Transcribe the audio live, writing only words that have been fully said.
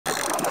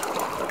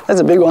That's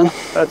a big one.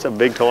 That's a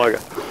big tiger.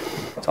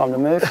 Time to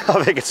move.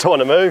 I think it's time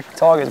to move.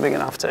 Tiger's big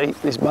enough to eat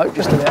this boat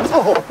just about.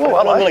 Oh, well,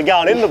 I'm not really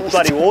going in the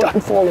bloody water.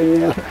 Don't fall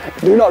in now.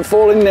 Do not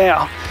fall in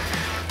now.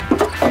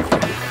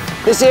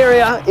 This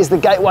area is the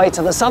gateway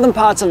to the southern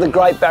parts of the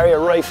Great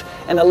Barrier Reef,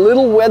 and a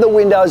little weather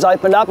window has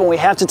opened up and we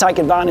have to take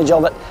advantage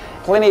of it.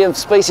 Plenty of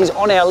species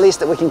on our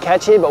list that we can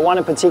catch here, but one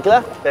in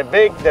particular. They're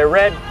big, they're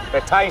red,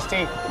 they're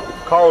tasty.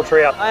 Coral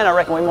trout. And I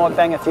reckon we might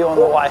bang a few on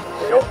the way.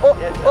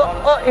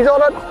 Oh, he's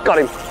on it. Got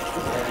him.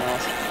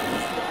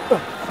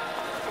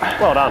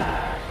 Well done.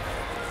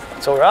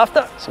 That's all we're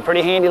after. Some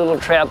pretty handy little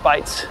trout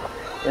baits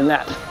in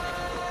that.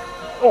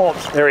 Oh,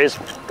 there he is.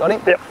 Got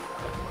him? Yep.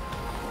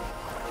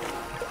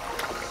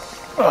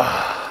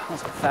 Oh,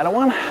 that's a fatter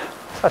one.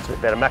 That's a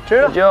bit better, Mac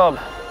Tuna. Good job.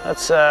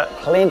 That's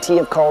plenty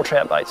of coral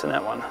trout baits in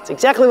that one. It's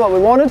exactly what we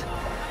wanted.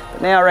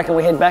 But now I reckon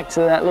we head back to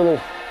that little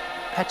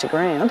patch of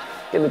ground,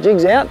 get the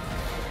jigs out,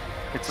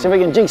 see if we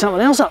can jig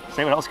something else up.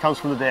 See what else comes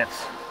from the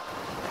depths.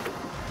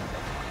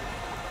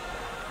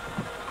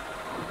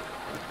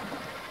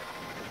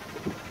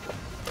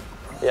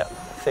 Yep,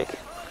 thick.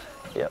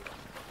 Yep.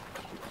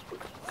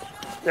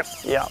 Yep.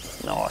 Yep,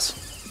 nice.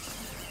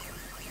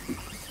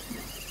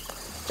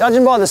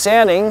 Judging by the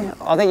sounding,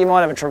 I think you might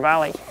have a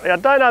trevally. Yeah, I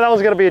don't know that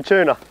one's going to be a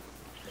tuna.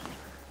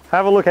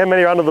 Have a look how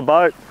many are under the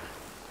boat.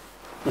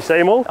 You see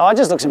them all? Oh, it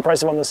just looks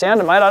impressive on the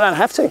sounder, mate. I don't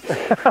have to.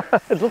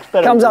 It looks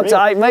better. Comes up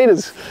to 8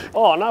 metres.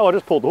 Oh no, I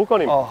just pulled the hook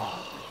on him. Oh.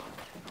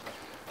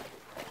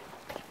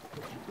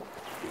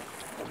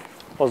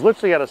 I was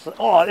literally going to.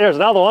 Oh, there's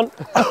another one.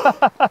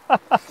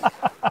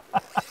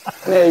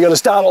 Now you've got to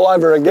start all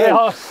over again. Yeah,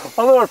 I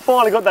thought I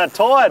finally got that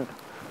tied.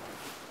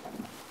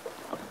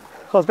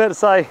 I was about to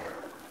say,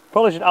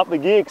 probably should up the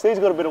gear because these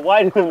got a bit of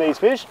weight in them, these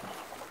fish.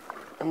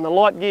 And the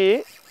light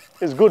gear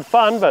is good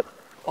fun, but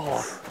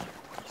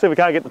see if we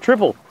can't get the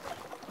triple.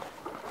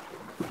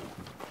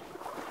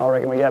 I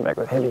reckon we go back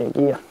with heavier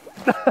gear.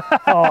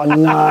 Oh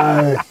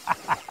no.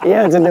 You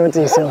had to do it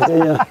to yourself,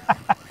 didn't you?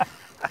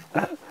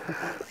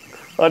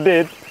 I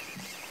did.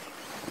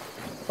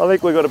 I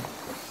think we got a.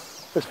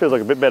 This feels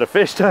like a bit better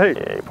fish too.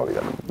 Yeah, you probably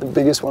got the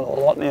biggest one of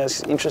the lot now.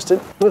 Is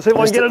interested. Let's see if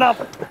I can get it up.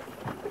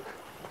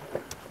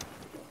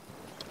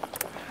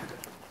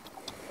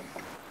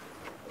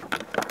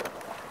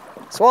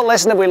 So what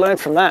lesson have we learned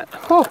from that?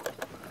 Oh.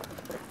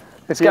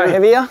 Let's go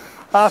heavier.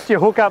 After you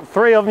hook up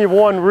 3 of them, you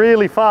wind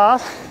really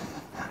fast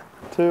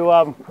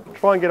to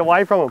try and get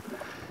away from them.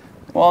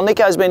 Well,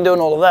 Nico's been doing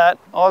all of that.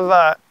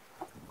 I've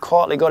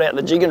quietly got out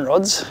the jigging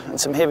rods and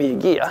some heavier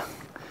gear.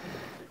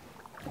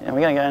 And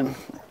we're going to go and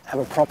have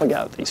a proper go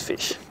at these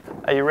fish.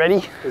 Are you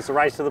ready? Is the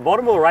race to the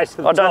bottom or the race to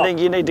the top? I don't think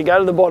you need to go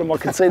to the bottom. I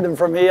can see them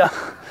from here.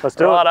 Let's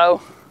do Righto.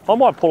 it. I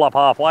might pull up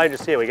halfway,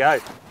 just see how we go.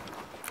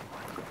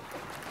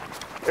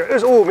 There it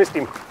is. Oh, missed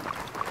him.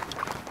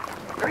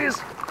 There he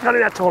is. Got it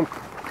that time.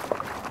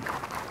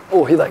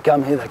 Oh, here they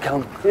come, here they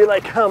come. Here they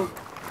come.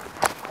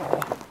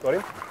 Oh, got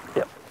him?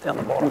 Yep, down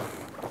the bottom.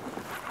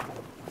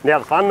 Now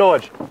the fun,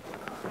 Nige.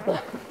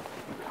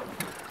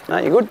 No,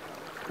 you good?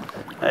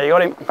 There, you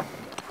got him.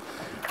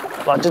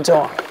 Bludger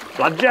time.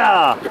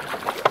 Bludger!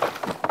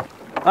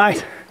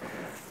 Mate,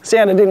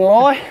 sounder didn't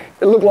lie.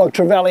 It looked like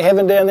trevally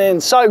heaven down there,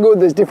 and so good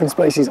there's different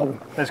species of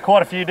them. There's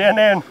quite a few down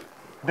there, and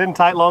it didn't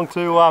take long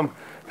to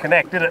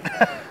connect, did it?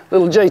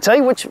 Little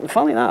GT, which,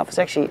 funnily enough, is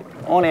actually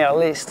on our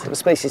list of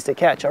species to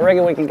catch. I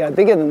reckon we can go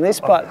bigger than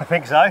this, but I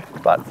think so.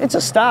 But it's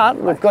a start.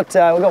 We've got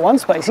one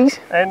species.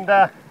 And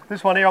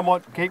this one here I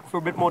might keep for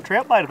a bit more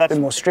trout bait if that's a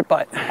bit more strip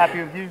bait.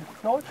 Happy with you,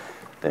 Nige?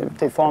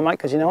 Do fine, mate,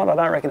 because you know what? I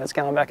don't reckon it's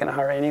going back in a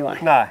hurry anyway.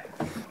 No.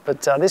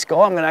 But this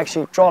guy, I'm going to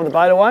actually drive the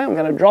bait away. I'm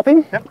going to drop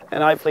him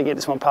and hopefully get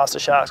this one past the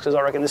sharks, because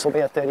I reckon this will be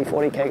a 30,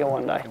 40 kegger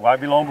one day. It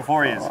won't be long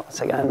before he is. Right,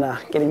 so go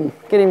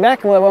and get him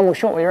back, and we'll have one more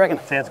shot. What do you reckon?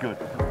 Sounds good.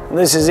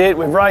 This is it.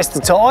 We've raced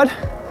the tide.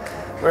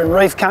 We're in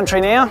reef country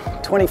now,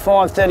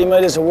 25, 30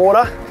 metres of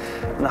water,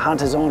 and the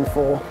hunt is on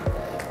for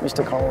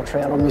Mr. Coral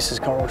Trout or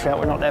Mrs. Coral Trout.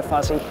 We're not that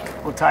fussy.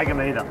 We'll take them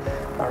either.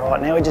 All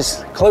right, now we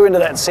just clue into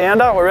that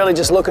sounder. We're really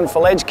just looking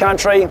for ledge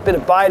country, a bit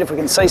of bait. If we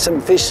can see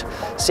some fish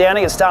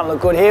sounding, it's starting to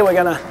look good here. We're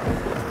going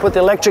to put the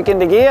electric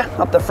into gear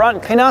up the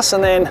front, pin us,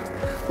 and then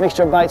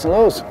mixture of baits and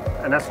lures.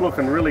 And that's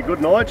looking really good,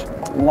 Nige.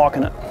 I'm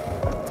liking it.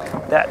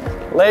 That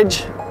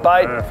ledge,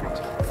 bait,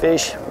 perfect.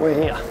 Fish, we're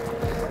here.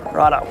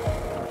 Righto.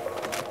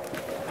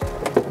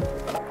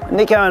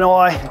 Nico and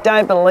I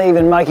don't believe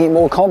in making it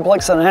more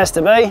complex than it has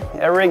to be.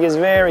 Our rig is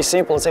very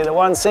simple. It's either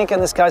one sinker,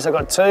 in this case I've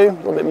got 2, a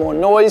little bit more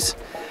noise.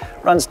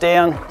 Runs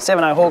down,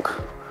 7/0 hook,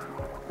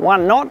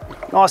 1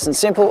 knot, nice and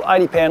simple,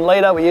 80-pound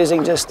leader. We're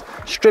using just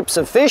strips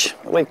of fish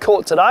that we've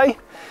caught today,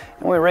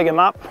 and we rig them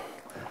up,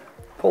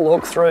 pull the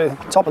hook through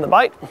top of the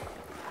bait,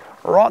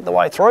 right the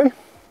way through,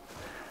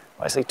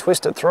 basically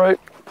twist it through,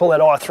 pull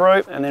that eye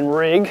through, and then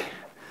rig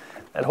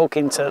that hook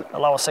into the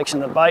lower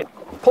section of the bait,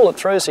 pull it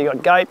through so you've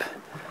got gape,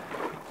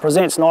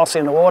 presents nicely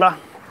in the water,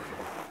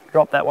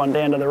 drop that one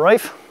down to the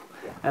reef,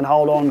 and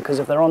hold on, because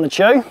if they're on the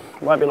chew,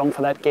 it won't be long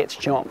for that gets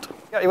chomped.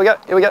 Here we go,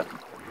 here we go.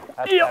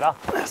 That's better.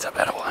 That's a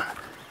better one.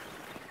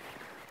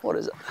 What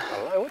is it? I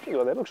don't know, what you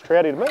got there? Looks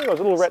trouty to me. It was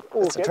a little rat.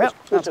 It's a trout.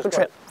 That's a good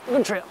trout.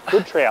 Good trout.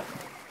 Good trout.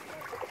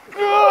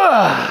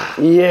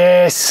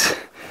 Yes,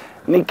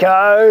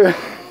 Nico.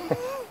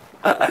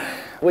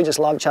 We just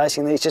love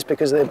chasing these just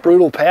because of their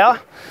brutal power.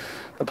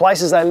 The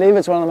places they live,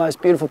 it's one of the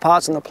most beautiful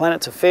parts on the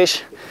planet to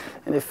fish.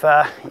 And if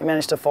you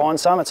manage to find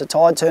some, it's a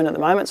tide turn at the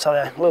moment, so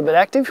they're a little bit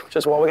active, which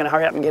is why we're going to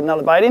hurry up and get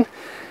another bait in.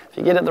 If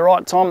you get it at the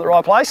right time, at the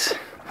right place,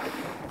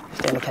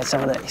 stand to catch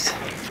some of these.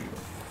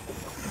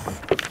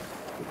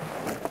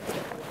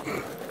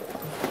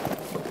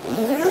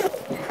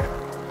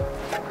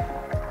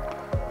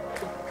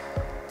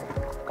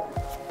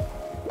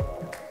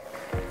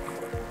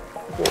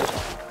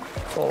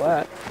 That's all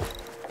that.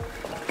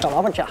 Come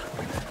up, haven't you?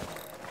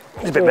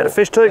 There's a bit better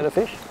fish too. Better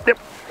fish? Yep.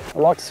 I'd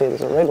like to see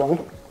there's a red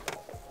one.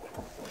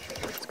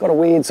 It's got a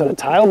weird sort of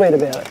tail beat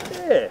about it.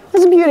 Yeah.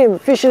 What's the beauty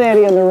of fishing out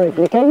here on the reef,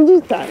 Nico? You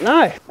just don't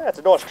know. That's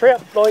a nice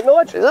trout, like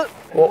Nige. Is it?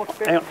 Oh,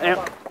 hang on, hang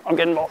on. I'm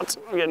getting bites.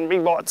 I'm getting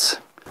big bites.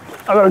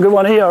 I've got a good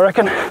one here, I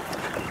reckon. I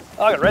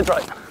got red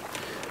throat.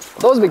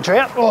 That was a big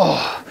trout.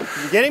 Oh. Did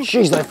you get him?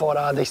 Jeez, they fight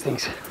hard, these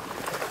things.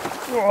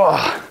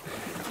 Oh.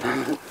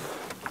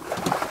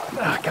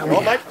 Oh, come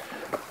Right, here. mate.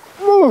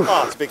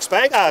 Oh, it's a big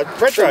spank.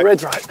 Red throat. Red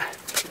throat.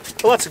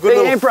 Well, that's a good The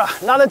little... emperor,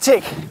 another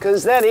tick,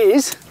 because that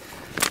is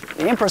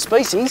the emperor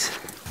species.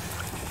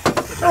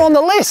 They're on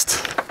the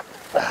list.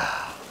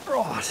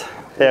 Right.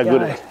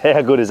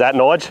 How good is that,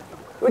 Nige?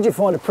 Where'd you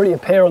find a prettier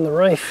pair on the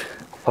reef?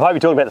 I hope you're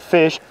talking about the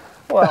fish.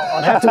 Well,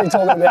 I'd have to be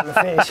talking about the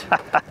fish.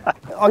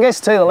 I guess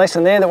too, the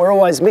lesson there that we're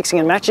always mixing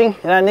and matching.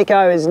 You know,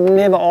 Nico is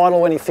never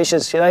idle when he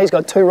fishes. You know, he's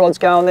got 2 rods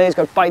going there, he's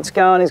got baits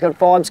going, he's got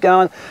vibes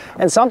going.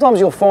 And sometimes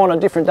you'll find on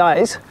different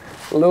days,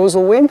 lures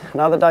will win,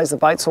 and other days the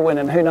baits will win,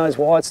 and who knows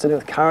why. It's to do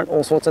with current,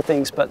 all sorts of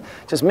things. But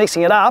just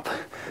mixing it up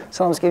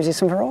sometimes gives you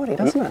some variety,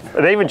 doesn't it?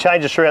 It even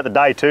changes throughout the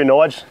day too,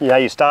 Nige. You know,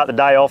 you start the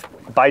day off,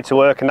 baits are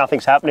working,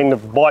 nothing's happening, the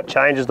bite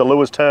changes, the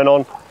lures turn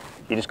on.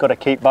 You just got to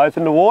keep both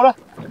in the water.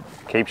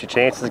 Keeps your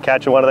chances of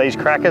catching one of these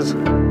crackers.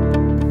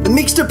 The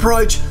mixed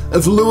approach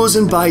of lures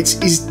and baits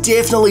is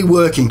definitely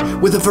working,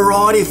 with a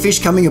variety of fish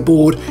coming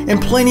aboard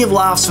and plenty of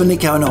laughs for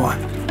Nico and I.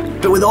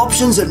 But with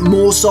options at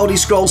more salty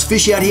scrolls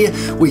fish out here,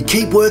 we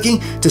keep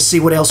working to see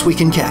what else we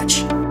can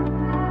catch.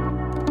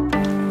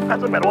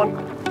 That's a better one.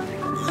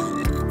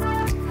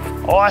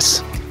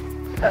 Ice.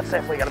 That's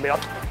definitely going to be on.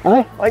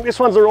 Hey? I think this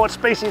one's the right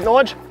species,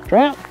 Nige.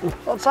 Trout?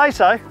 I'd say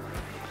so.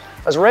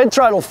 As red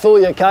throat will fool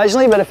you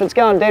occasionally, but if it's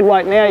going dead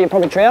weight now, you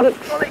probably trout it.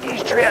 I think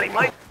he's trouty,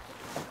 mate.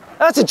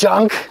 That's a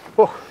chunk.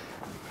 Oh,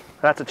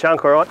 that's a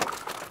chunk, all right.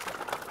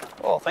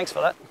 Oh, thanks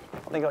for that.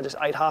 I think I just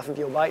ate half of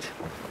your bait.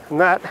 And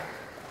that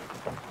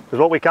is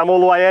what we come all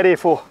the way out here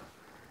for.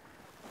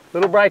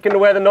 Little break in the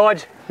weather,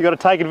 Nige. You got to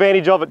take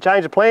advantage of it,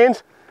 change the plans.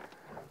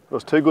 It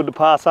was too good to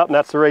pass up, and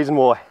that's the reason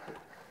why.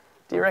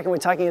 Do you reckon we're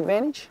taking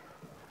advantage?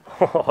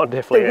 I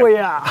definitely I think we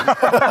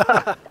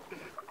are.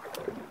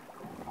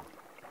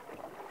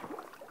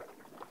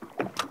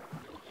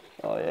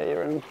 Oh yeah,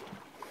 you're in them.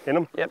 In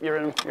them? Yep, you're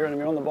in them. You're in them.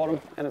 You're on the bottom,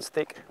 and it's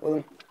thick with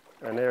them.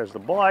 And there's the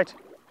bite.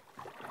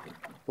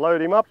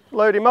 Load him up,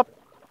 load him up.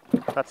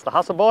 That's the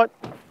hustle bite.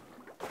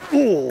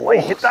 Ooh, we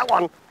hit that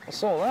one. I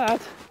saw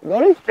that. You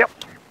got him? Yep,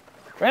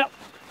 Trout.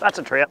 that's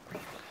a trout.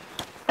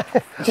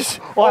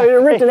 Oh,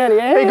 you ripped it out of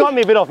your hand. He got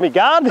me a bit off my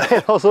guard.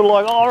 I was sort of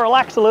like, oh,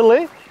 relax a little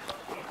here.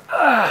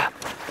 I'd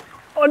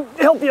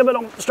help you, but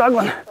I'm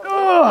struggling.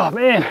 Oh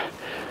man.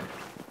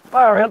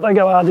 Far out they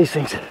go hard, these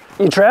things.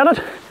 You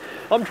trouted?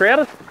 I'm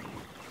trouted.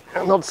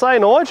 And I'd say,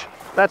 Nige,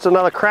 that's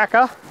another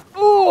cracker.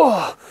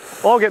 Oh.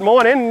 I'll get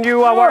mine in and you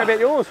worry about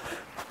yours.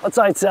 I'd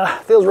say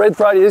it feels red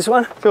throaty, this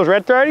one. Feels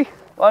red throaty?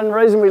 One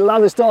reason we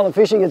love this style of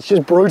fishing, it's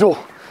just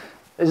brutal.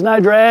 There's no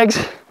drags.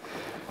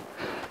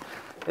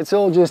 It's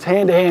all just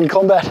hand-to-hand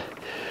combat.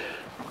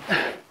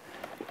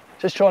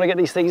 Just trying to get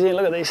these things in.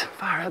 Look at these.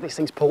 Far out these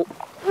things pull.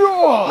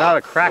 Another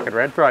crack at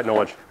red throat,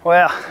 Nige.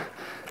 Wow,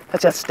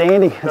 that's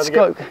outstanding. It's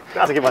good.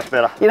 Doesn't get much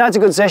better. You know, it's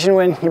a good session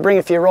when you bring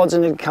a few rods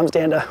and it comes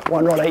down to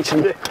 1 rod each,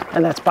 and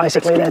that's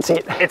basically, that's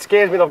it. It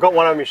scares me that I've got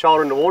one over my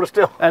shoulder in the water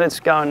still. And it's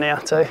going now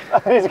too.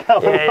 He's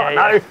going,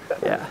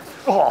 Yeah.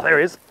 Oh, there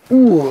he is.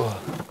 Ooh.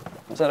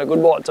 Is that a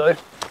good bite too?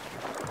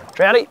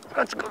 Trouty?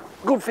 That's good,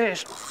 good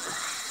fish.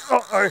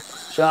 Uh-oh.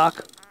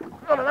 Shark?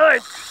 I don't know,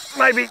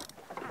 maybe.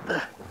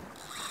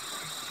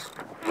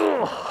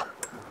 Oh.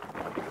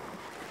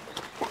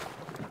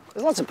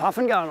 There's lots of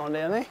puffing going on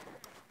down there.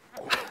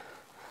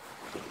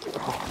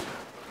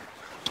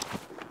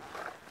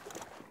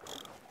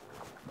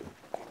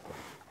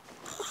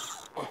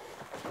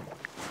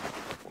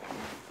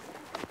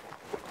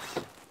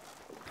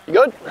 You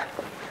good?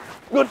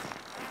 Good.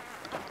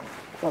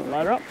 Want the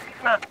motor up?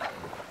 Nah.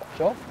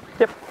 Sure.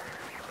 Yep.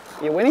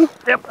 You winning?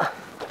 Yep.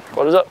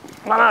 What is it?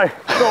 No, no, it's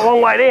got a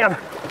long way down.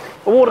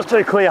 The water's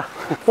too clear.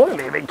 Thought it'd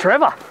be a big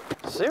Trevor.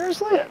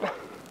 Seriously? Yeah.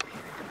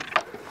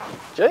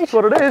 Jeet? That's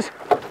what it is.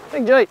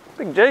 Big jeet.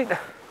 Big jeet.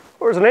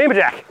 Or is it an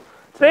amberjack?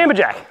 It's an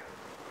amberjack.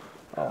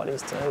 Oh, it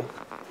is too.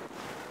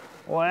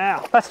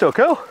 Wow. That's still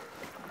cool.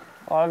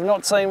 I've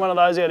not seen one of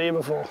those out here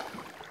before.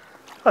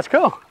 That's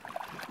cool.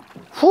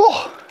 Whew,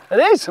 it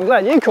is. I'm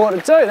glad you caught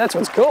it too. That's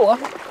what's cooler.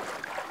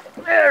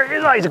 There he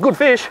is. He's a good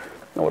fish.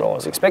 Not what I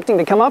was expecting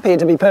to come up here,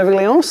 to be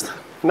perfectly honest.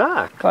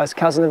 Nah. Close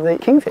cousin of the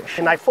kingfish.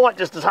 And they fight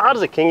just as hard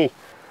as a kingy.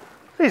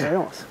 He's Very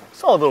nice. a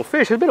solid little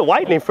fish. There's a bit of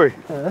weight in him for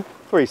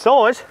his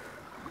size.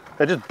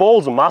 They're just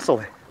balls of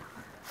muscle.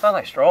 Aren't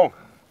they strong?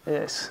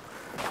 Yes.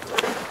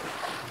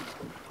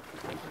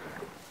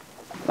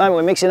 Moment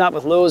we're mixing up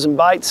with lures and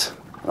baits.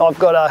 I've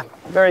got a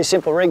very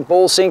simple rig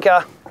ball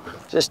sinker,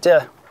 just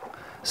a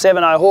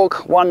 7/0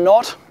 hook, 1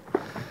 knot.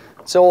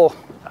 It's all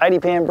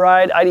 80-pound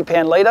braid,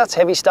 80-pound leader. It's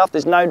heavy stuff.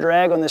 There's no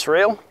drag on this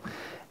reel.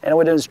 And all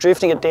we're doing is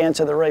drifting it down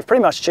to the reef.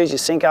 Pretty much choose your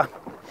sinker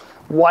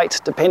weight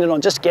dependent on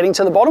just getting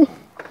to the bottom.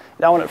 You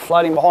don't want it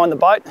floating behind the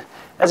boat.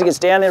 As it gets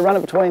down there, run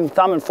it between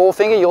thumb and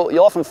forefinger. You'll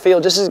often feel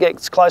just as it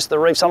gets close to the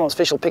reef, sometimes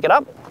fish will pick it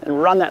up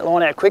and run that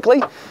line out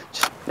quickly.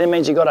 That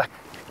means you've got to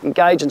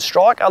engage and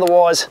strike.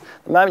 Otherwise,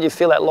 the moment you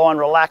feel that line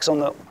relax on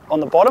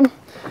the bottom,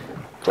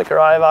 click her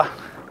over,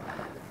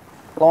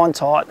 line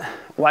tight,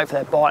 wait for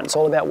that bite. And it's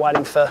all about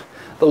waiting for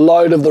the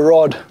load of the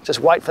rod. Just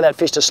wait for that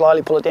fish to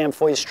slowly pull it down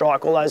before you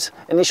strike. All those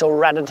initial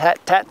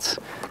rat-a-tat-tats,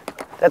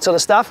 that sort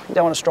of stuff, you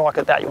don't want to strike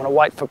at that. You want to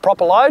wait for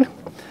proper load,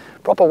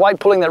 proper weight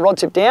pulling that rod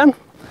tip down,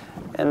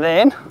 and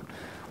then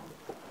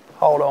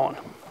hold on.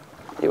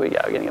 Here we go,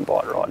 getting a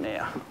bite right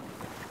now.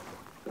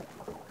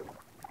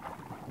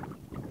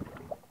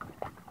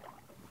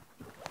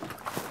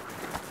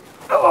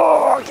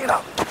 Oh, get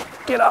up,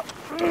 get up,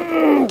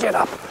 get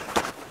up.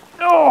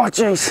 Oh,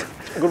 jeez.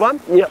 A good one?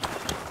 Yep.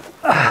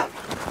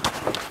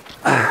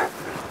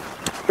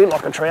 Bit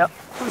like a trout.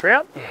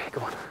 Trout? Yeah,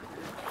 go on.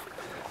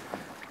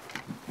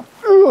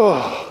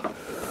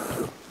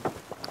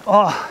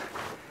 Oh.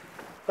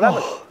 What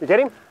happened? You get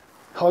him?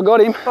 I got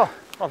him. Oh,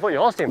 I thought you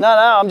lost him. No,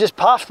 I'm just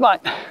puffed,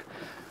 mate.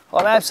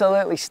 I'm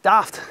absolutely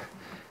stuffed.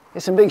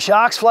 There's some big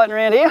sharks floating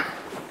around here.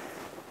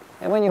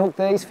 And when you hook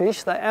these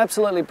fish, they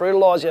absolutely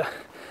brutalise you.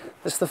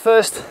 It's the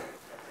first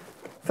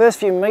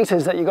few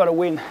metres that you've got to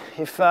win.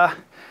 If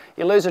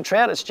you lose a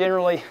trout, it's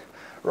generally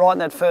right in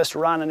that first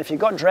run. And if you've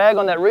got drag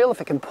on that reel,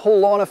 if it can pull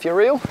line off your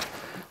reel,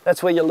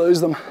 that's where you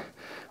lose them.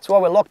 That's why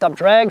we're locked up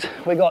dragged.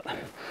 We got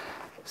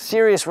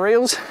serious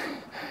reels,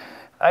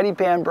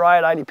 80-pound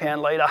braid,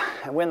 80-pound leader.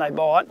 And when they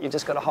bite, you've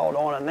just got to hold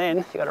on, and then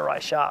you've got to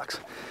race sharks.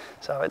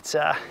 So it's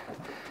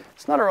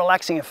not a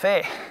relaxing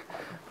affair,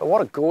 but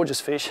what a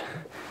gorgeous fish.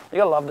 You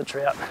gotta love the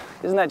trout.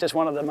 Isn't that just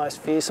one of the most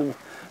fearsome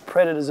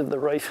predators of the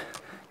reef?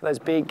 Those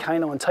big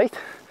canine teeth,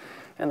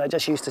 and they're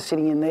just used to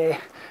sitting in there,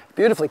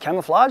 beautifully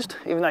camouflaged.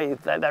 Even though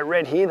they're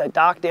red here, they're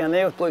dark down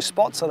there with blue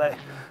spots, so they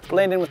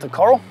blend in with the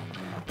coral.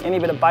 Any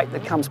bit of bait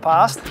that comes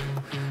past,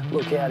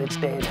 look out, it's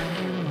dead.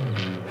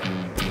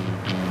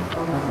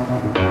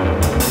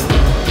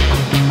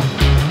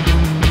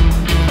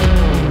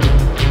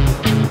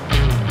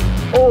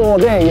 Oh,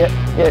 there,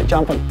 yeah,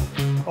 jumping.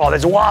 Oh,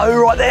 there's a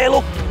wahoo right there,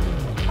 look.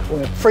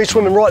 Yeah. Free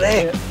swimming right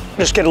there. Yeah.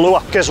 Just get a lure,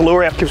 get us a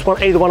lure out. Give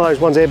us either one of those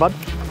ones there, bud.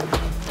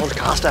 I'll just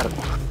cast at it.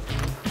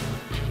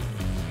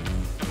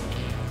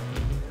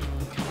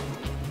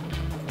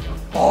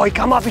 Oh, he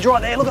come up, he's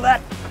right there, look at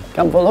that.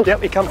 Come for a look?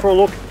 Yep, he come for a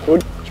look.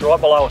 Good. He's right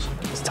below us.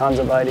 There's tons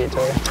of bait here too.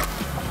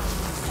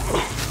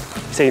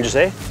 See him just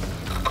there?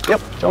 Yep.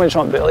 Do you want me to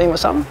try and burl him or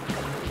something?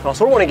 I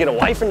sort of want to get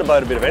away from the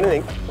boat a bit of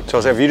anything. So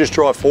I said, if you just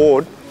drive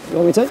forward. You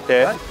want me to?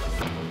 Yeah.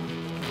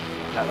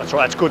 No, that's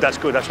right, that's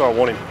good, that's where I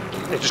want him.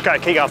 Yeah, just go,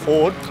 keep going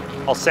forward.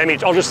 I'll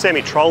just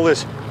semi-troll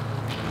this.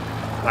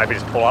 Maybe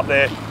just pull up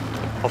there.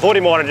 I thought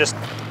he might have just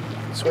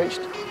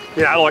Switched.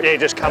 You know, like, yeah,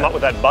 just come up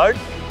with that boat.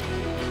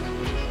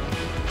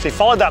 So he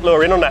followed that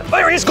lure in on that.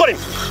 There he is, got him!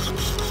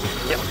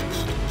 Yep.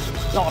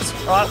 Nice,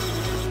 right.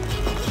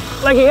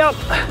 Leggy up.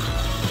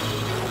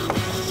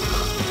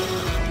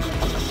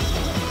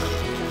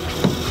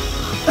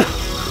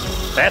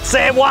 That's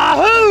it,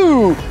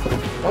 wahoo!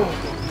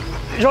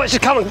 He's right,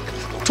 just coming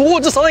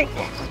towards us, I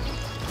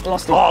think.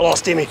 Lost him. Oh, I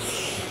lost him.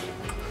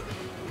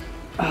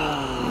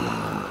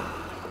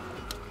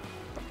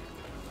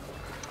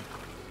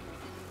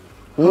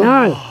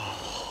 No.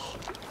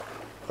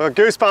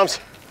 Goosebumps.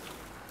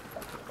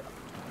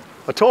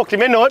 I talked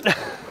him into it.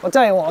 I'll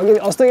tell you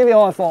what, I'll still give you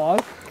a high five,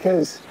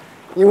 because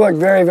you worked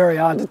very, very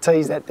hard to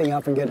tease that thing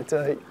up and get it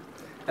to eat.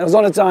 And it was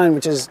on its own,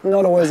 which is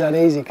not always that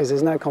easy, because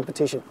there's no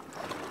competition.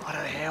 I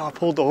don't know how I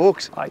pulled the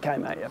hooks. I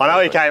came at you. I know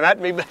he came at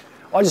me, but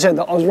I just had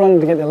I was running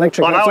to get the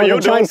electric. I know what so you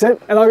were doing. Chase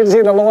it, and I could just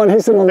hear the line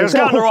hissing on the it was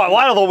going the right way.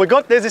 I thought, we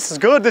got this, this is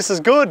good, this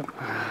is good.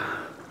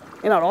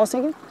 You know what I was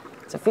thinking?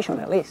 It's a fish on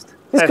that list.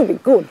 This could be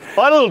good.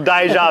 I had a little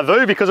deja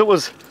vu because it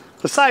was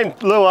the same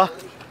lure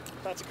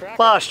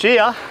last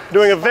year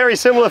doing a very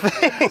similar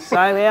thing.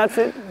 Same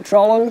outfit,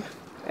 trolling,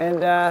 and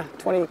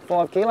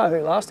 25 kilo who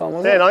last time,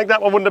 wasn't it? Yeah, I think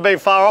that one wouldn't have been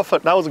far off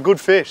it. That was a good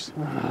fish.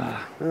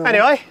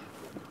 Anyway.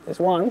 There's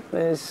one,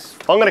 there's...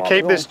 I'm going to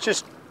keep this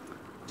just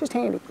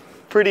handy.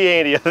 Pretty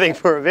handy, I think,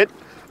 for a bit.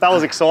 That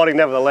was exciting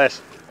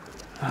nevertheless.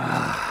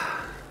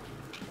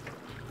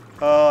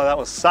 Oh, that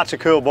was such a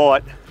cool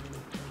bite.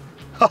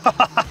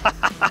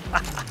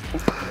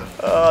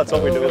 Oh, that's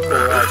what we do it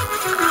for, right?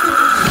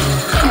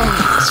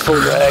 It's full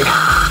drag.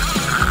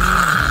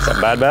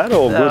 Bad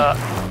or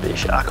good? Be a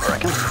shark, I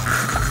reckon.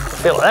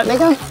 Feel that,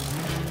 Nico?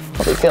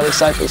 Probably fairly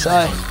safely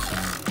say.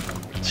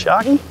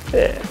 Sharky?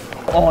 Yeah.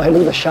 Oh, hey,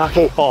 look at the shark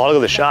here. Oh, look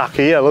at the shark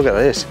here. Look at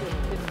this.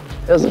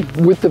 There's the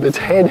width of its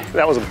head.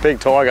 That was a big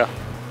tiger.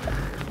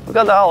 We've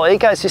got the whole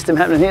ecosystem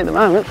happening here at the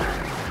moment.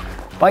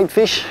 Bait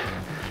fish,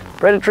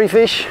 predatory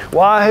fish,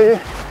 wahoo,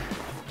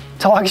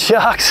 tiger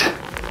sharks.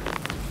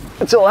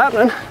 It's all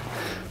happening.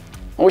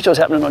 I wish it was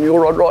happening on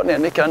your rod right now,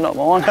 Nico, not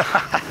mine.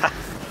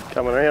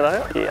 Coming around,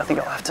 are you? Yeah, I think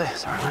I'll have to.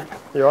 Sorry, mate.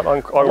 You're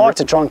right. I'd like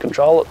to try and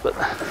control it, but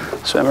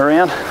swim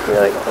around.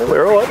 Yeah,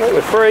 we're all right, mate.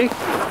 We're free.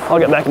 I'll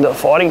get back into the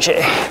fighting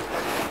chair.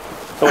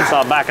 You want to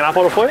start backing up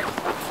on it for you?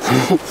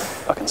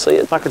 I can see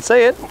it. I can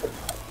see it.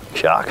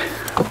 Shark.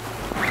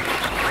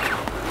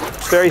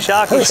 It's very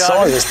sharky. What the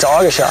size is this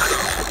tiger shark?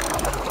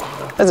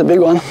 That's a big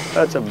one.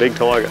 That's a big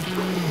tiger.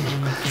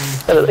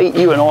 That'll eat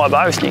you and I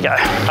both, Nico.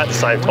 At the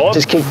same time.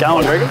 Just keep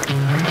going. I reckon.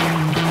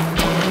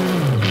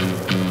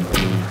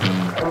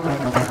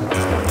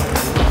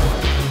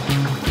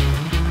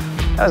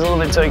 That was a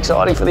little bit too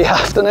exciting for the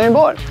afternoon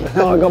bite.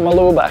 Oh, I got my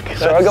lure back.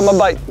 Sorry, I got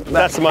my bait back.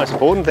 That's the most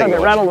important thing. I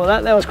got rattled with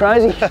that. That was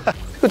crazy.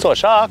 Good size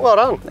shark. Well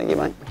done. Thank you,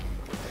 mate.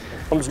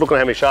 I'm just looking at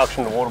how many sharks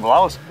are in the water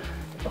below us.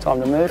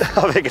 Time to move.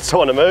 I think it's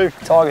time to move.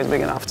 Tiger's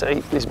big enough to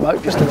eat this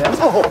boat just about.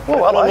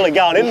 Oh, I'm not really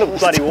going in the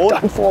bloody water.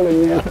 Don't fall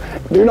in now.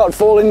 Do not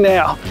fall in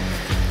now.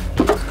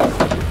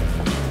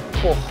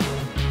 Oh.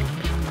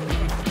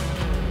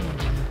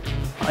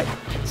 Mate,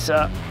 it's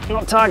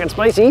not target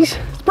species.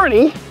 It's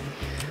pretty,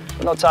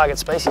 but not target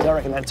species. I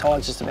reckon that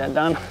tide's just about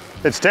done.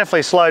 It's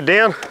definitely slowed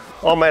down.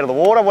 I'm out of the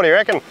water. What do you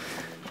reckon?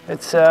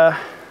 It's not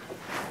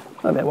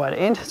a bad way to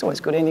end. It's always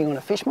a good ending on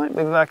a fish, mate.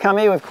 We've come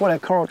here, we've caught our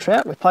coral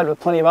trout. We've played with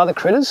plenty of other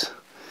critters.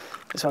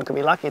 This one could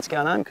be lucky it's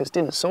going home because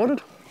dinner's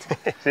sorted.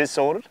 It is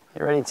sorted.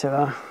 You're ready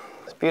to,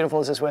 as beautiful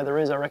as this weather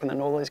is, I reckon the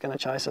northerly's going to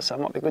chase us, so it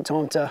might be a good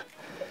time to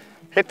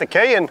hit the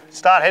key and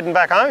start heading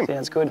back home.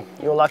 Sounds good.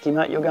 You're lucky,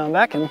 mate. You're going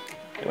back and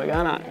we're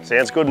going home.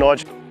 Sounds good,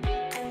 Nige.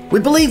 We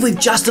believe we've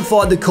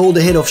justified the call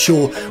to head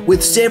offshore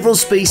with several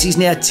species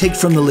now ticked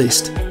from the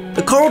list.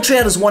 The coral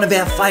trout is one of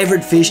our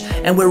favourite fish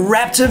and we're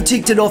rapt to have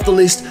ticked it off the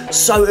list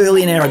so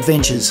early in our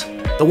adventures.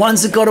 The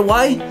ones that got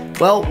away,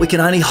 well, we can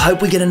only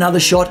hope we get another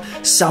shot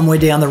somewhere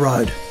down the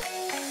road.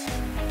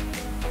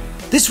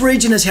 This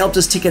region has helped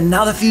us tick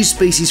another few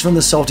species from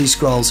the salty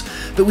scrolls,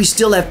 but we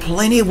still have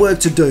plenty of work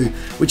to do,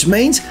 which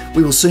means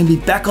we will soon be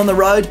back on the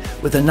road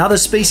with another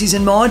species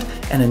in mind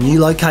and a new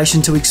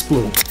location to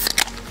explore.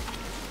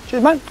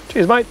 Cheers, mate.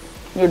 Cheers, mate.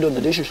 You're doing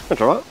the dishes.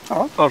 That's all right.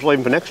 All right. I was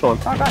leaving for next time.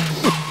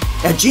 Okay.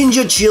 Our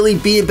ginger chili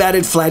beer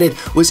battered flathead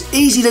was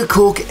easy to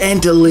cook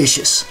and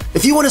delicious.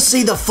 If you want to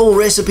see the full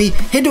recipe,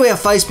 head to our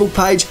Facebook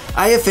page,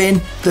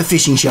 AFN The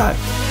Fishing Show.